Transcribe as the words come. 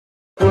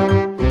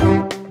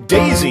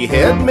Daisy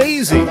Head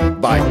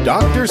Mayzie by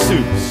Dr.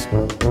 Seuss.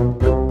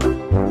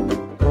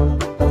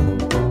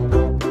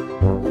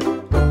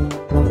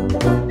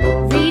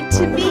 Read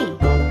to me.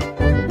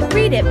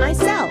 Read it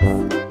myself.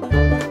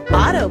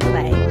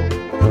 Autoplay.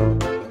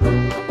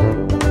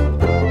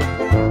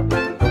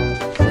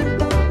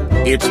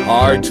 It's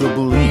hard to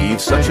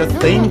believe such a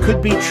thing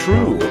could be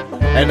true,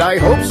 and I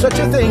hope such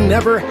a thing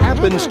never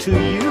happens to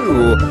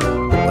you.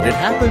 But it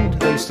happened,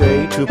 they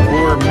say, to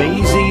poor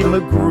Mayzie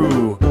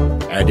McGrew,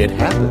 and it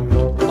happened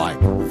like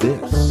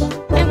this.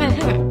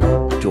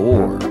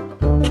 Door.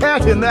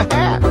 Cat in the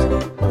Hat.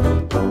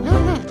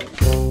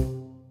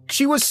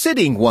 She was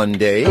sitting one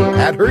day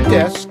at her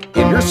desk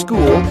in her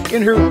school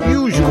in her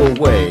usual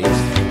ways.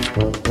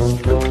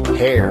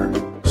 Hair,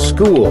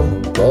 school,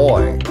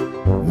 boy,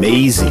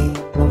 Mayzie.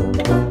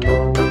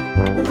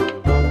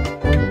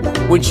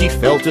 When she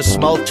felt a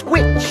small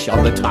twitch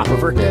on the top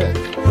of her head.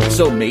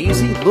 So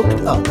Mayzie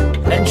looked up,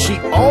 and she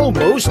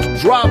almost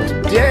dropped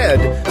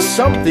dead.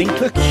 Something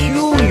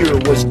peculiar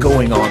was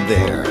going on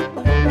there.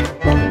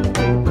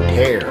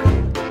 Hair.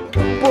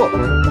 Book.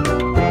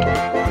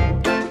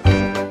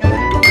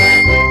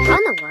 How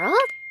in the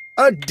world?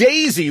 A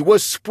daisy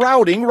was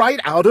sprouting right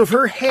out of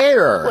her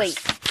hair. Wait,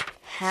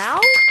 how?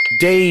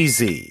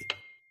 Daisy.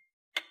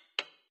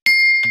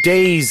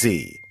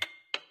 Daisy.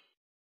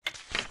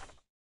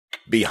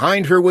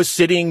 Behind her was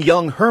sitting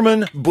young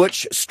Herman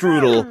Butch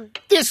Strudel.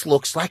 This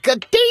looks like a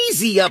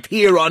daisy up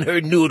here on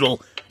her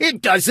noodle.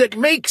 It doesn't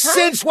make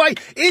sense. Why,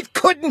 it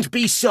couldn't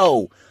be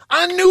so.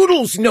 A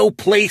noodle's no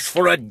place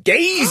for a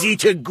daisy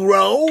to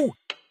grow.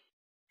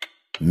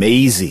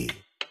 Mayzie.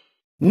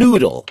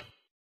 Noodle.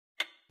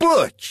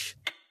 Butch.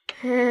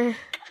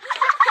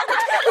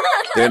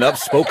 Then up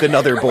spoke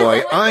another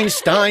boy,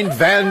 Einstein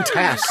Van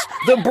Tass,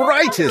 the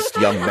brightest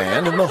young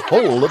man in the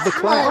whole of the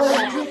class.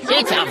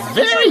 It's a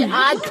very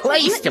odd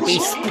place to be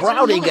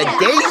sprouting a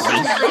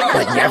daisy,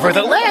 but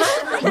nevertheless,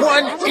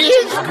 one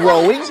is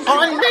growing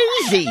on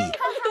Mayzie.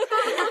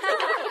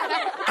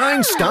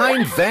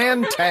 Einstein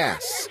Van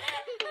Tass.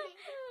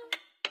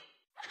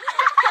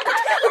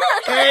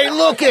 Hey,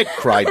 look it,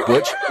 cried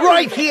Butch,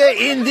 right here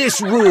in this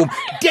room.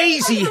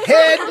 Daisy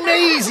Head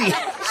Mayzie.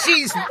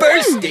 She's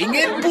bursting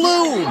in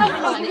bloom.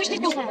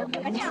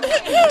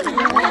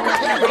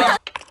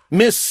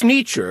 Miss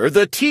Sneetcher,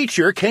 the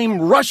teacher, came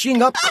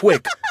rushing up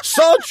quick.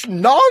 Such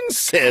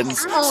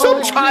nonsense!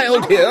 Some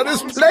child here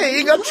is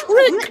playing a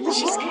trick.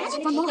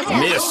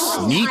 Miss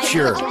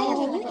Sneetcher.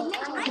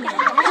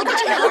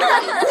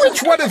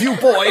 Which one of you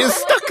boys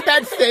stuck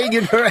that thing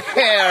in her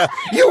hair?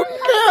 You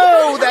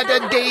know that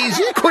a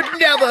daisy could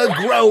never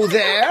grow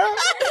there.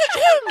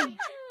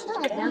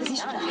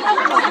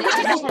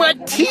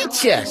 But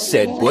teacher,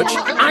 said Butch,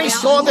 I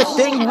saw the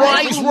thing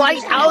rise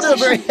right out of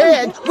her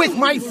head with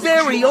my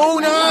very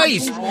own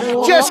eyes.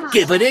 Just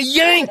give it a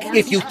yank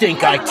if you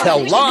think I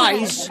tell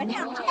lies.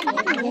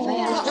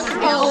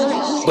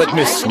 But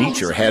Miss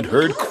Sneetcher had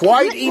heard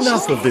quite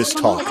enough of this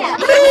talk.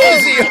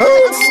 Mayzie,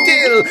 hold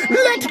still.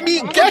 Let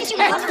me get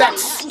at that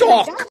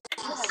stalk.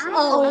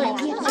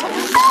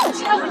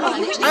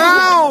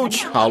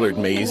 Ouch, hollered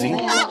Mayzie.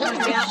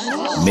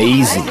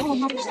 Mayzie.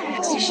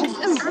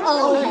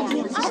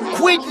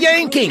 Quit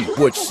yanking,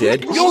 Butch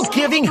said. You're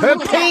giving her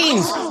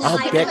pains.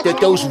 I'll bet that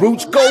those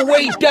roots go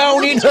way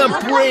down in her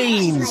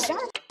brains.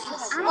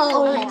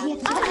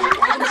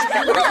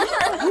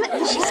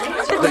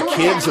 The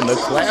kids in the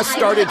class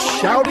started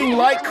shouting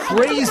like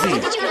crazy.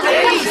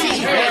 Daisy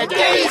Head,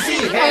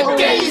 Daisy Head,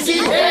 Daisy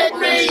Head,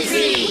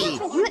 Mayzie!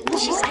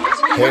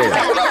 Hair.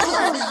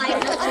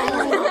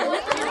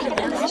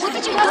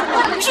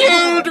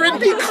 Children,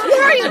 be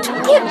quiet!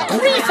 Good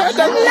grief at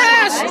the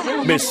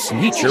last! Miss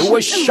Sneetcher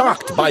was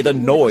shocked by the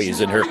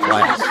noise in her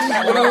class.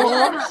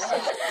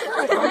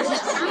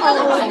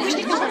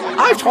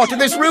 I've taught in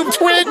this room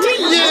 20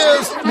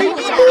 years,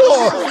 maybe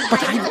more,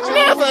 but I've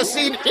never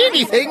seen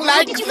anything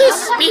like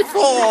this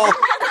before.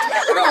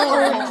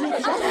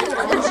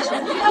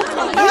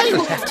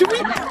 I'll have to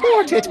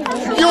report it.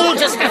 You'll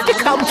just have to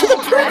come to the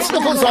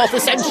principal's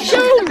office and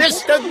show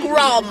Mr.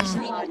 Grum.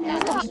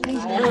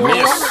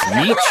 Miss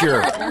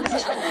Sneetcher.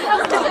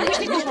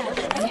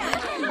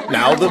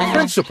 Now, the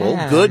principal,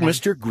 good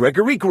Mr.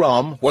 Gregory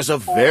Grum, was a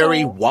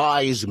very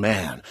wise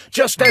man,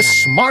 just as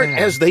smart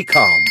as they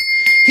come.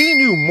 He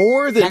knew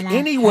more than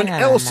anyone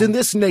else in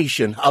this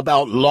nation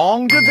about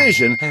long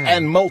division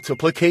and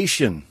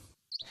multiplication.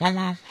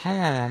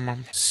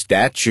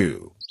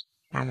 Statue.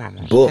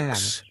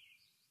 Books.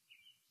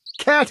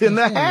 Cat in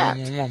the Hat.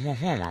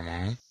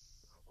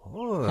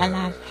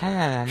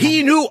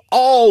 He knew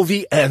all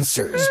the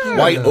answers.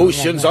 Why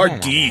oceans are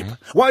deep,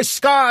 why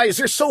skies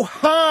are so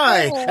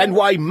high, and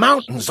why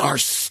mountains are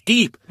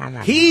steep.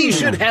 He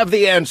should have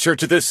the answer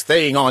to this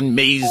thing on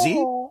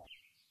Mayzie.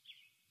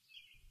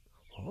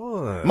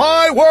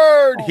 My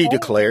word, he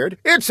declared,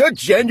 it's a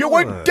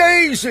genuine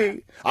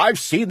daisy. I've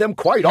seen them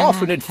quite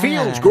often in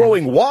fields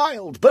growing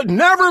wild, but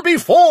never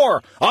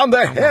before on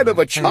the head of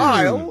a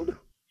child.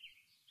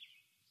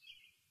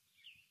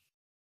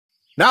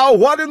 Now,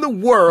 what in the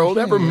world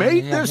ever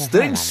made this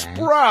thing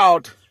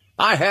sprout?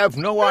 I have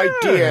no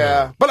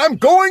idea, but I'm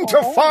going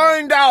to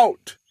find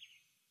out.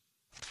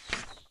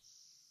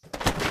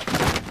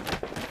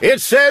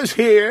 It says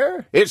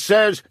here,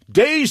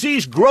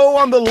 daisies grow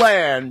on the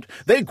land.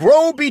 They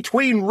grow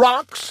between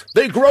rocks.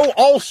 They grow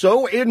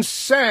also in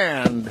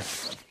sand.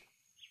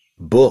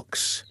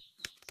 Books.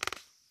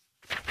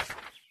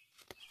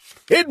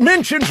 It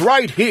mentions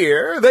right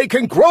here they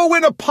can grow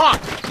in a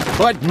pot,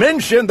 but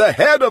mention the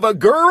head of a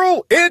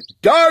girl, it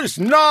does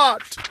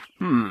not.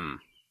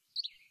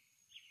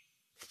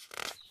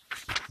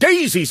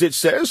 Daisies, it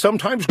says,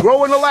 sometimes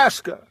grow in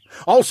Alaska.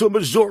 Also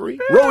Missouri,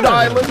 Rhode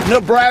Island,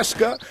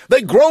 Nebraska.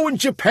 They grow in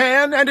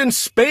Japan and in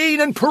Spain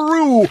and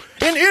Peru,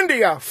 in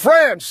India,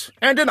 France,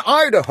 and in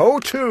Idaho,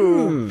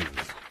 too.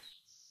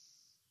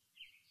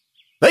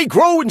 They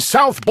grow in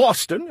South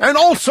Boston and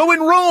also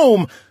in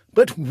Rome.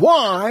 But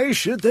why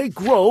should they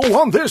grow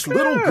on this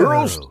little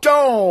girl's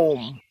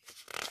dome?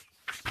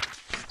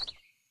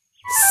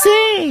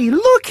 Say,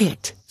 look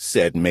it,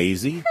 said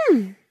Mayzie.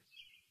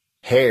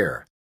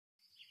 Hair.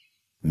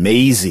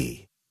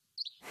 Mayzie.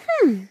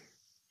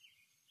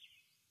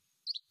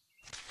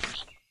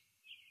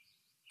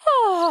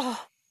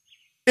 Oh.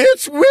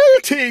 It's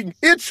wilting!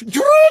 It's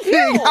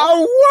drooping!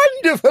 How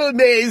wonderful,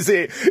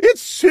 Mayzie! It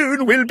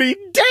soon will be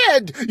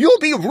dead! You'll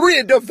be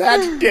rid of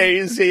that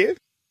daisy!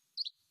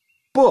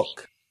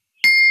 Book.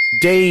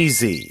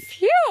 Daisy.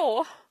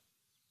 Phew.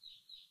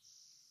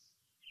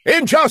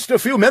 In just a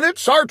few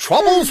minutes, our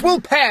troubles will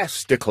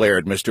pass,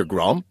 declared Mr.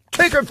 Grum.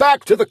 Take her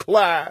back to the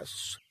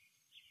class.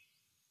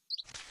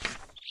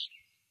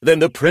 Then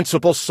the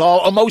principal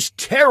saw a most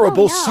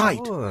terrible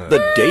sight.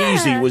 The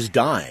daisy was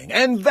dying,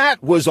 and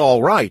that was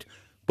all right.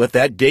 But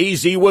that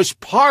daisy was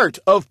part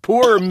of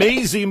poor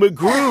Mayzie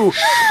McGrew,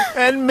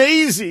 and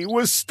Mayzie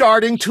was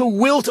starting to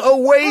wilt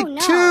away,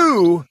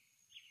 too.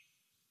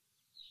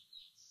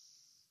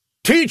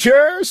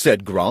 Teacher,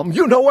 said Grum,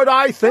 you know what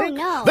I think?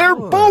 They're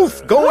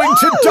both going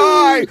to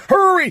die.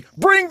 Hurry,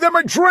 bring them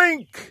a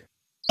drink.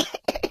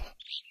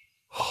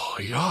 Oh,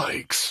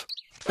 yikes.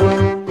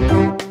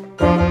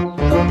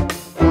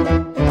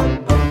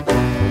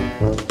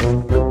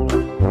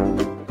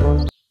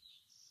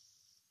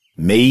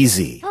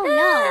 Mayzie.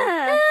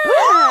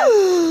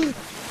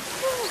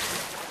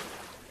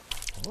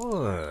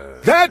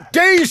 That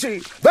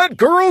daisy! That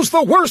girl's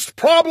the worst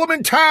problem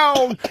in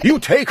town! You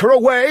take her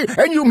away,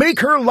 and you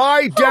make her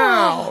lie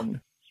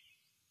down!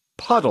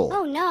 Puddle.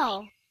 Oh,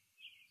 no.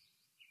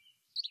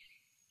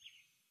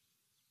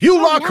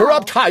 You lock her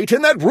up tight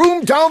in that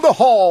room down the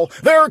hall.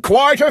 There are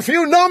quite a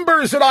few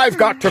numbers that I've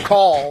got to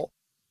call.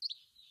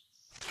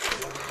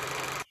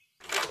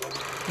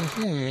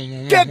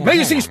 Get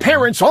Maisie's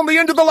parents on the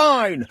end of the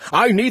line.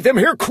 I need them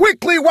here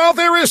quickly while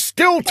there is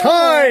still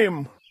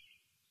time.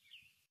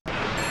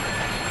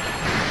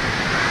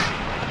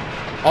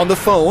 On the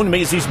phone,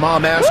 Maisie's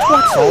mom asked,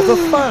 what's all the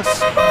fuss?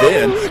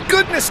 Then,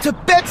 goodness to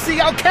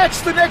Betsy, I'll catch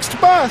the next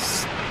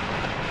bus.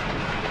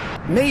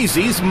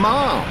 Maisie's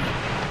mom.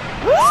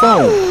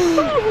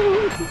 Phone.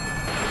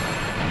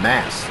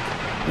 Mask.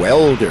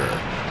 Welder.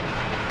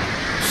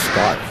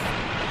 Scarf.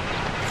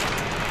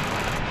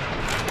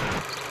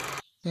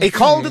 A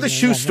call to the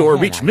shoe store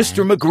reached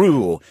Mr.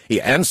 McGrew.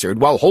 He answered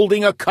while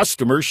holding a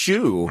customer's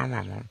shoe.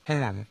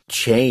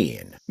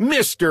 Chain.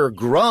 Mr.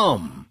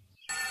 Grum.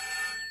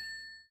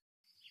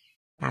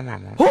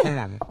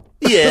 Oh.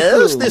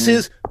 Yes, this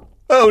is...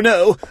 Oh,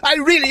 no, I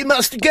really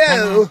must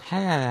go.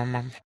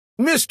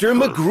 Mr.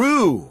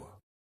 McGrew.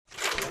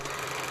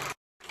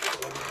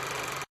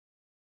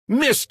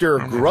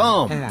 Mr.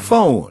 Grum.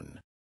 Phone.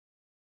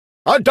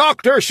 A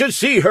doctor should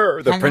see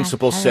her, the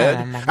principal said,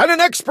 and an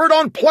expert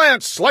on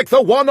plants like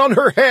the one on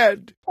her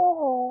head.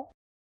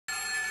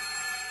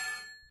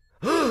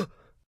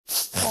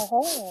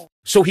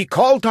 So he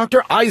called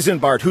Dr.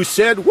 Eisenbart, who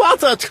said,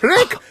 what a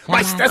trick!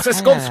 My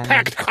stethoscope's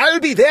packed. I'll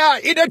be there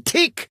in a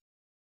tick.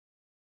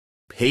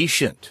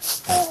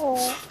 Patient.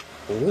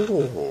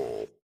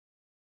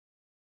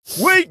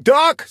 Wait,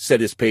 Doc,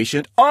 said his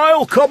patient.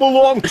 I'll come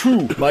along,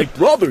 too. My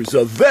brother's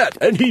a vet,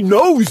 and he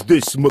knows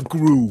this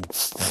McGrew.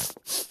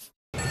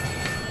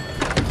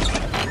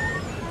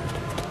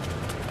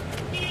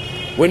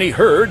 When he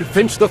heard,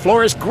 Finch the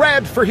florist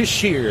grabbed for his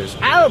shears.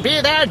 I'll be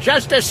there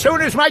just as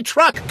soon as my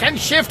truck can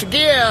shift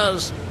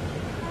gears.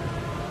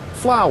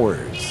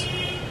 Flowers.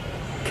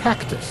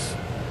 Cactus.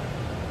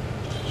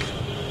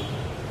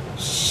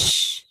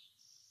 Shh.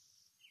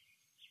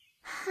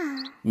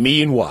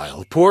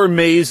 Meanwhile, poor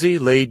Mayzie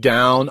lay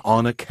down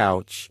on a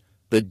couch.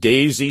 The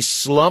daisy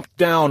slumped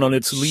down on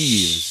its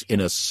leaves in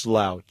a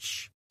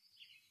slouch.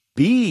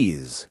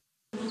 Bees.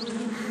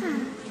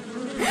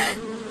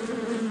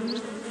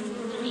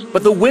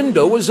 But the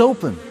window was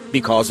open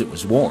because it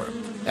was warm,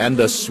 and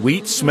the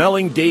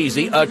sweet-smelling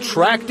daisy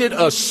attracted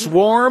a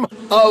swarm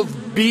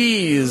of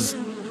bees.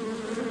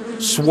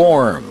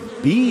 Swarm.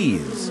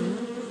 Bees.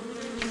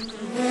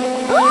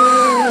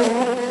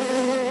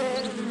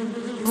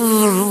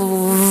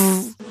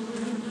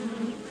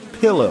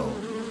 Pillow.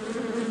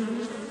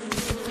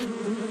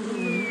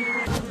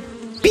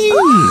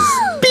 Bees!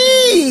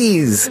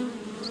 Bees!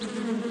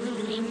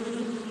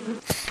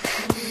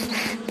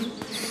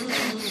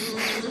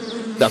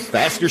 The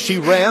faster she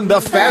ran, the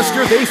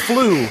faster they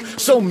flew.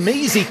 So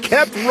Mayzie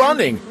kept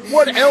running.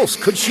 What else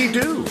could she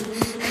do?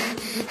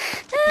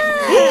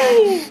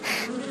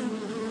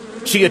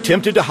 She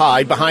attempted to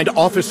hide behind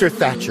Officer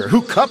Thatcher,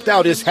 who cupped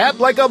out his hat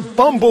like a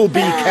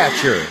bumblebee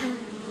catcher.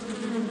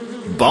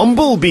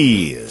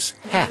 Bumblebee's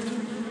hat.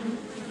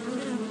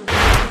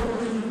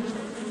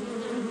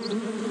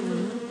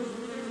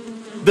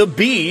 The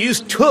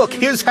bees took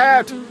his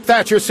hat.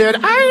 Thatcher said,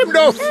 "I'm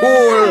no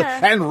fool,"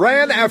 and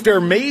ran after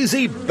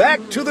Mayzie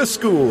back to the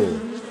school.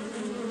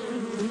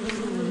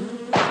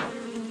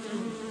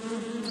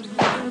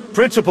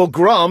 Principal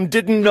Grum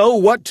didn't know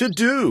what to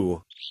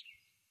do.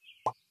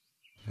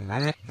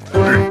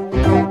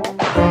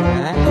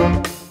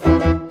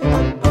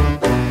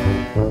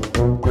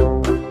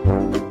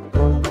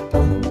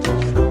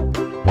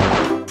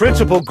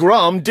 Principal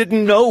Grum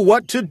didn't know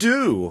what to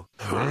do.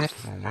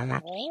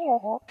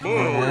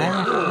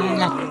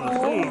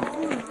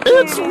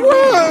 "It's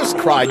worse,"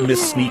 cried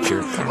Miss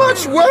Sneecher.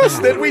 "Much worse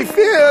than we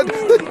feared.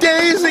 The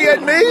Daisy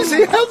and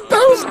Mayzie have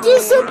both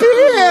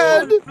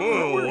disappeared."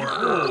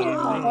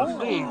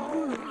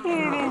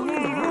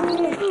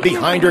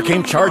 Behind her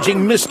came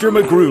charging Mr.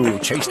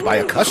 McGrew, chased by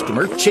a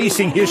customer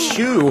chasing his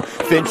shoe.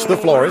 Finch the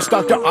florist,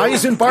 Dr.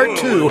 Eisenbart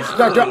too,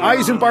 Dr.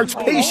 Eisenbart's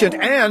patient,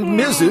 and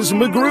Mrs.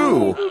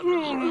 McGrew.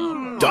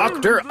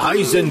 Dr.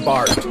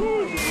 Eisenbart.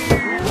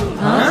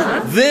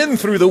 Then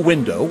through the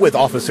window with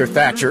Officer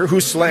Thatcher, who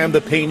slammed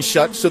the pane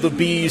shut so the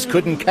bees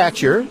couldn't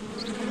catch her.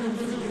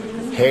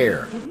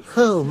 Hair.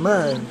 Oh,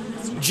 my.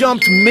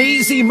 Jumped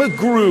Mayzie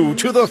McGrew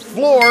to the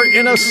floor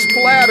in a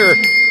splatter,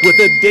 with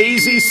the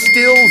Daisy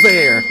still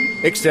there,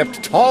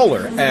 except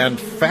taller and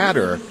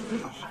fatter.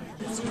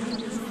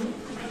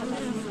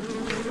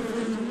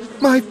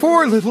 "My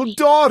poor little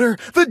daughter,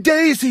 the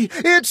Daisy,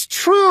 it's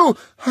true!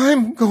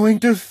 I'm going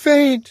to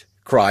faint,"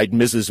 cried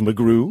Mrs.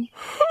 McGrew.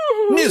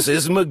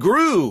 Mrs.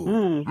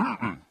 McGrew.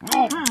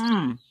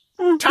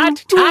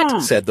 "Tut,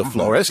 tut," said the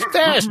florist.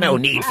 "There's no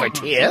need for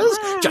tears.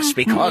 Just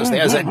because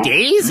there's a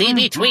daisy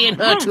between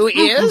her two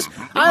ears,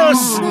 I'll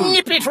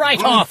snip it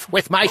right off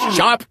with my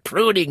sharp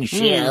pruning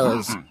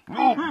shears."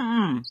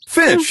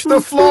 Finch the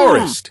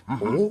florist.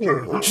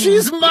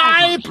 "She's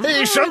my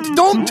patient.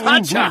 Don't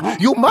touch her.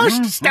 You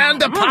must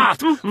stand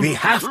apart. We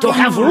have to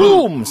have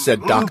room,"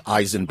 said Doc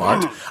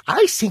Eisenbart.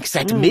 "I think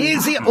that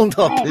Mayzie and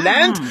her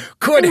plant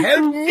could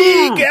help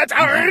me get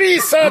a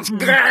research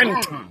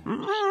grant."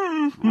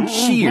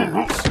 Cheers.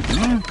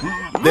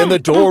 Then the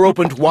door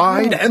opened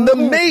wide and the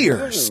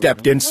mayor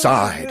stepped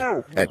inside.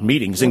 At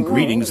meetings and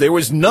greetings there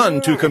was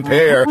none to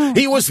compare.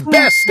 He was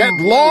best at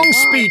long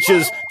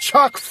speeches,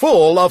 chock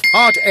full of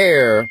hot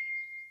air.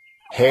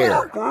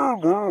 Hair.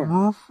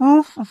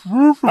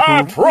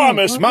 "I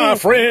promise, my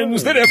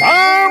friends, that if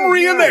I'm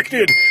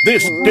re-elected,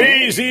 this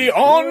Daisy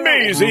on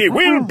Mayzie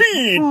will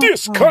be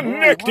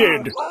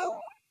disconnected."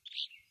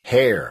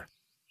 Hair.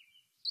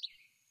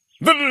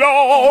 "The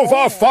law of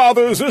our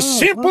fathers is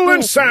simple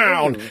and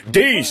sound.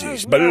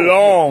 Daisies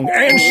belong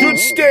and should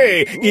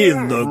stay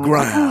in the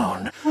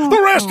ground.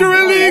 The rest are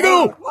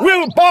illegal.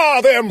 We'll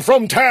bar them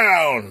from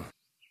town."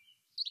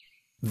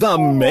 The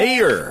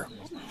mayor.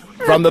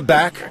 From the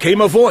back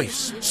came a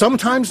voice,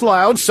 sometimes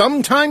loud,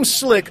 sometimes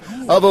slick,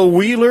 of a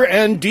wheeler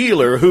and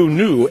dealer who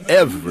knew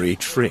every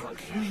trick.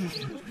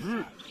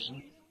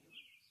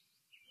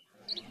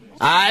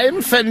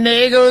 "I'm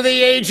Finagle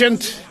the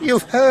agent.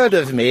 You've heard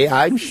of me,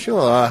 I'm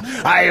sure.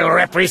 I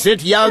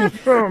represent young,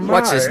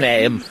 what's his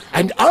name,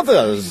 and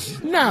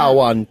others now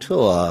on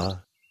tour.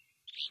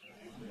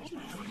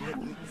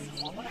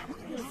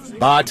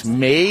 But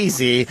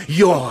Mayzie,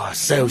 you're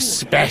so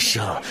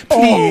special.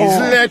 Please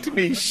let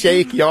me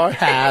shake your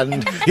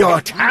hand. Your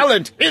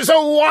talent is a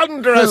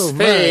wondrous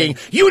thing,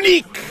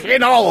 unique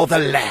in all the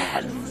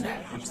land."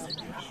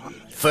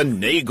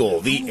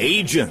 Finagle the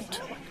agent.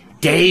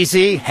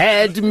 Daisy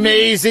head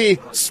Mayzie,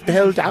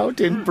 spelled out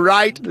in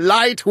bright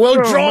light,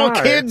 will draw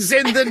kids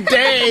in the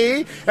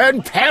day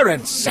and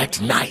parents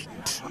at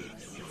night.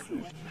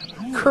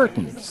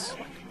 Curtains.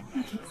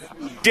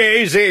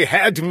 Daisy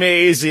head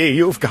Mayzie,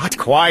 you've got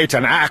quite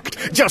an act.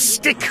 Just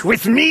stick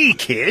with me,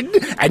 kid,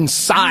 and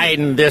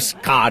sign this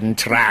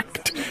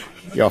contract.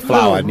 Your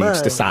flower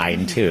needs to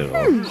sign, too.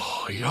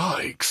 Oh,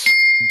 yikes.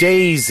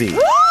 Daisy.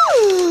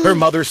 Her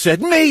mother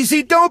said,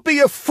 "Mayzie, don't be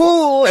a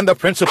fool," and the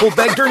principal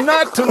begged her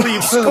not to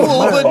leave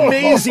school, but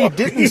Mayzie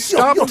didn't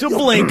stop to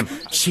blink.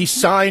 She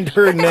signed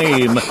her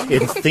name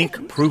in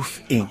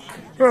think-proof ink.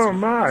 Oh,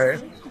 my.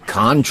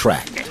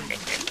 Contract.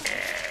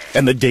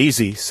 And the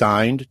Daisy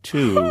signed,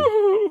 too.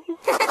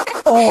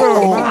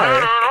 Oh,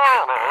 my.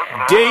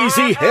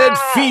 Daisy head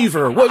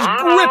fever was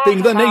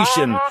gripping the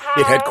nation.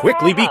 It had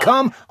quickly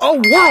become a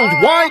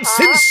worldwide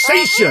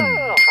sensation.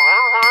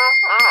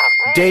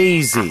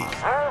 Daisy.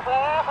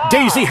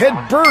 Daisy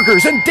had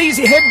burgers and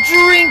Daisy had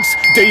drinks.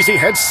 Daisy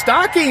had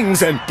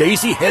stockings and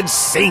Daisy had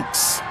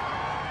sinks.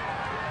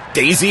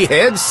 Daisy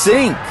had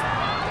sink.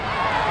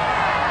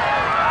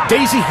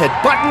 Daisy had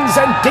buttons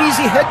and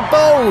Daisy had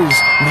bows.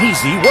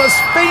 Mayzie was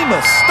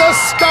famous, the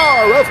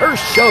star of her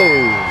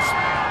shows.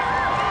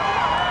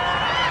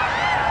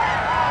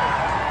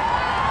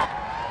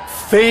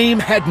 Fame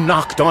had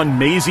knocked on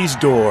Maisie's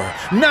door.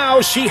 Now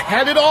she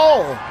had it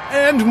all,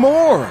 and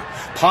more.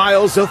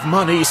 Piles of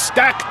money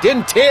stacked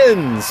in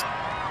tins.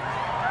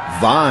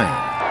 Vine.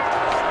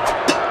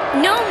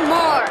 No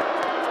more.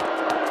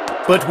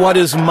 But what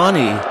is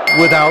money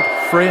without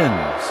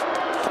friends?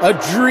 A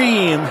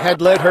dream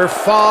had led her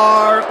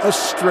far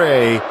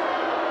astray.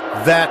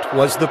 That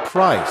was the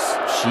price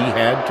she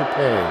had to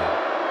pay.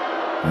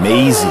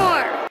 Mayzie.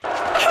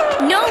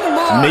 No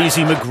more.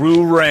 Mayzie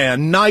McGrew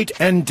ran night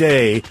and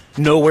day,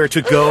 nowhere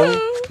to go,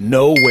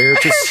 nowhere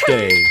to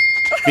stay,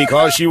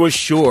 because she was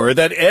sure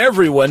that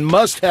everyone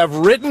must have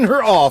written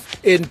her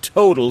off in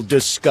total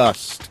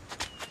disgust.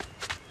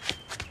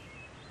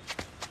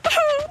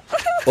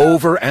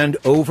 Over and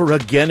over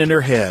again in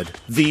her head,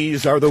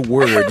 these are the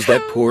words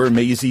that poor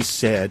Mayzie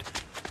said.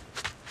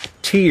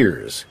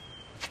 Tears.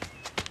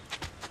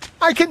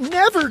 I can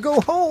never go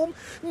home.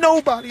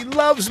 Nobody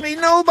loves me.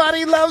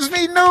 Nobody loves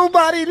me.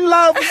 Nobody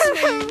loves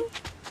me.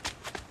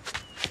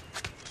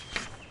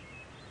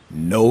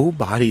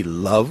 Nobody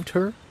loved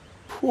her?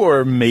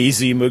 Poor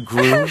Mayzie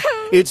McGrew.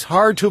 It's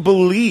hard to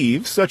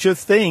believe such a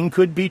thing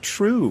could be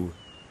true.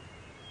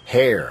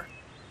 Hair.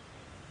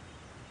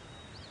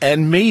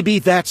 And maybe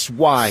that's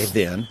why,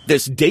 then,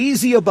 this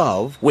daisy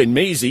above, when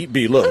Mayzie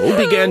below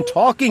began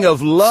talking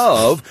of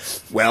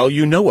love, well,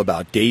 you know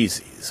about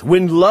daisies.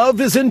 When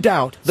love is in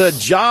doubt, the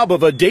job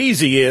of a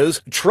daisy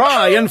is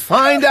try and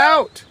find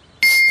out.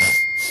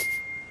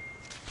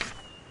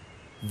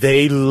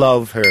 They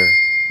love her.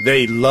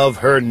 They love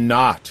her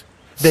not.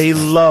 They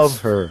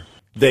love her.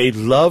 They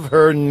love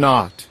her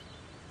not.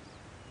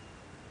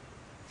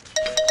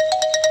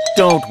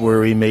 Don't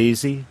worry,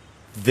 Mayzie.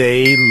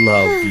 They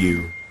love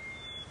you.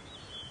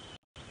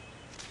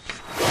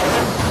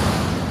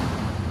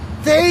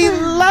 They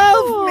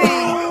love me!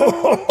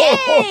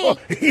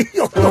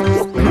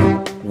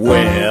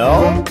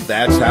 Well,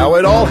 that's how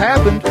it all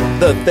happened.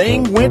 The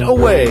thing went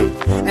away,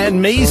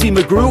 and Mayzie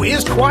McGrew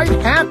is quite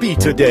happy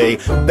today,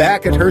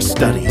 back at her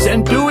studies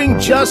and doing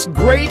just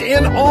great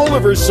in all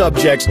of her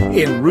subjects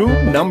in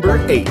room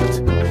number 8.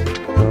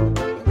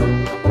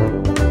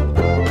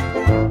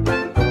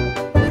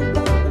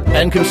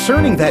 And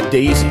concerning that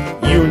daisy,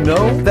 you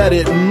know that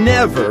it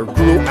never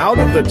grew out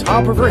of the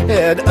top of her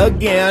head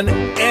again,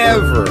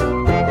 ever.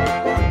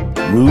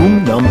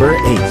 Room number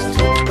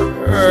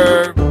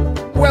 8.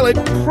 Well, it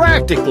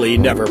practically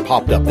never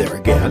popped up there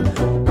again,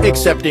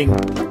 excepting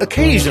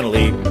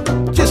occasionally,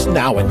 just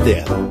now and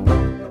then.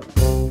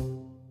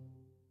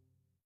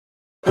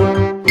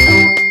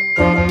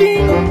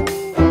 Ding!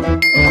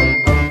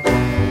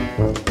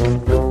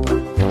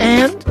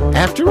 And,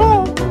 after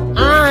all,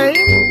 I'm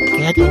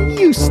getting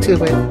used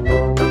to it.